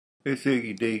It's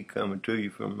Iggy D coming to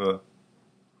you from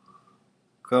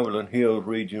Cumberland Hills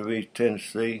region of East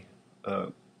Tennessee. Uh,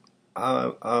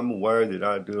 I'm aware that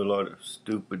I do a lot of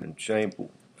stupid and shameful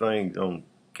things on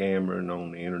camera and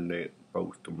on the internet,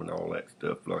 post them and all that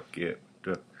stuff like that.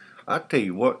 But I tell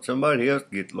you what, somebody else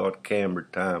gets a lot of camera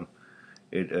time.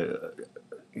 It,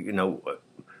 you know, uh,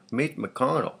 Mitch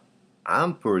McConnell,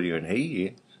 I'm prettier than he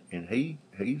is, and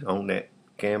he's on that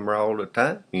camera all the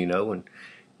time, and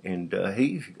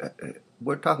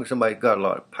we're talking somebody got a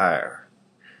lot of power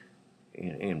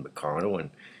in McConnell,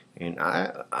 and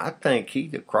I think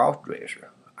he's a cross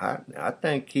dresser. I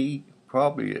think he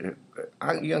probably you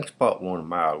can spot one a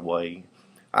mile away.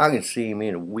 I can see him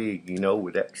in a wig,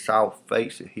 with that soft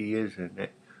face that he is and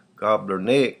that gobbler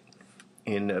neck.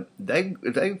 And they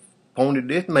pointed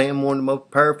this man one of the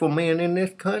most powerful men in this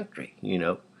country.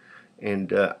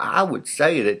 And I would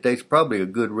say that there's probably a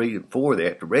good reason for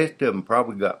that. The rest of them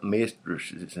probably got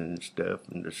mistresses and stuff,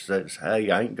 and just says, "Hey,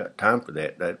 I ain't got time for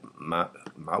that. That my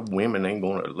women ain't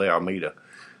going to allow me to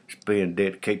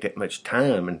dedicate that much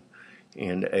time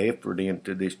and effort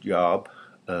into this job."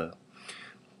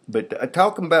 But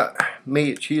talking about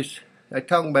Mitch, they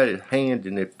talking about his hands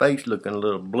and his face looking a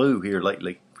little blue here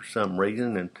lately for some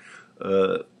reason, and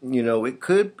it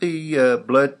could be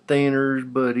blood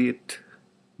thinners, but it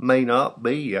may not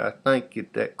be. I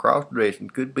think that cross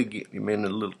dressing could be getting him in a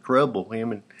little trouble.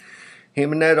 Him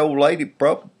and that old lady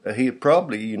he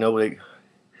probably they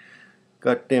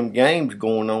got them games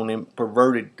going on, them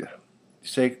perverted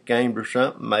sex games or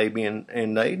something maybe,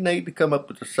 and they need to come up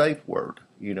with a safe word.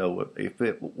 If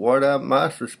my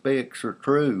suspects are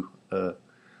true,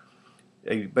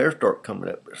 they better start coming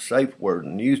up with a safe word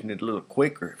and using it a little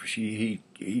quicker if he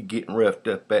getting roughed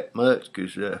up that much,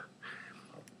 because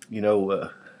you know.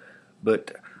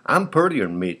 But I'm prettier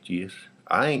than Mitch is.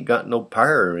 I ain't got no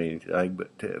power or anything,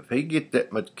 but if he gets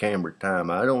that much camera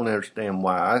time, I don't understand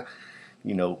why.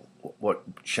 What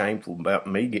shameful about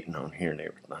me getting on here and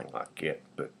everything like that.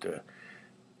 But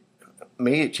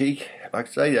Mitch, like I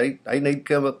say, they need to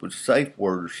come up with a safe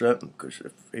word or something, because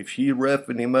if she's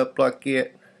roughing him up like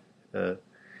that,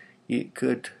 it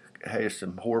could have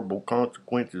some horrible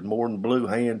consequences, more than blue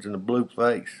hands and a blue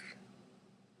face.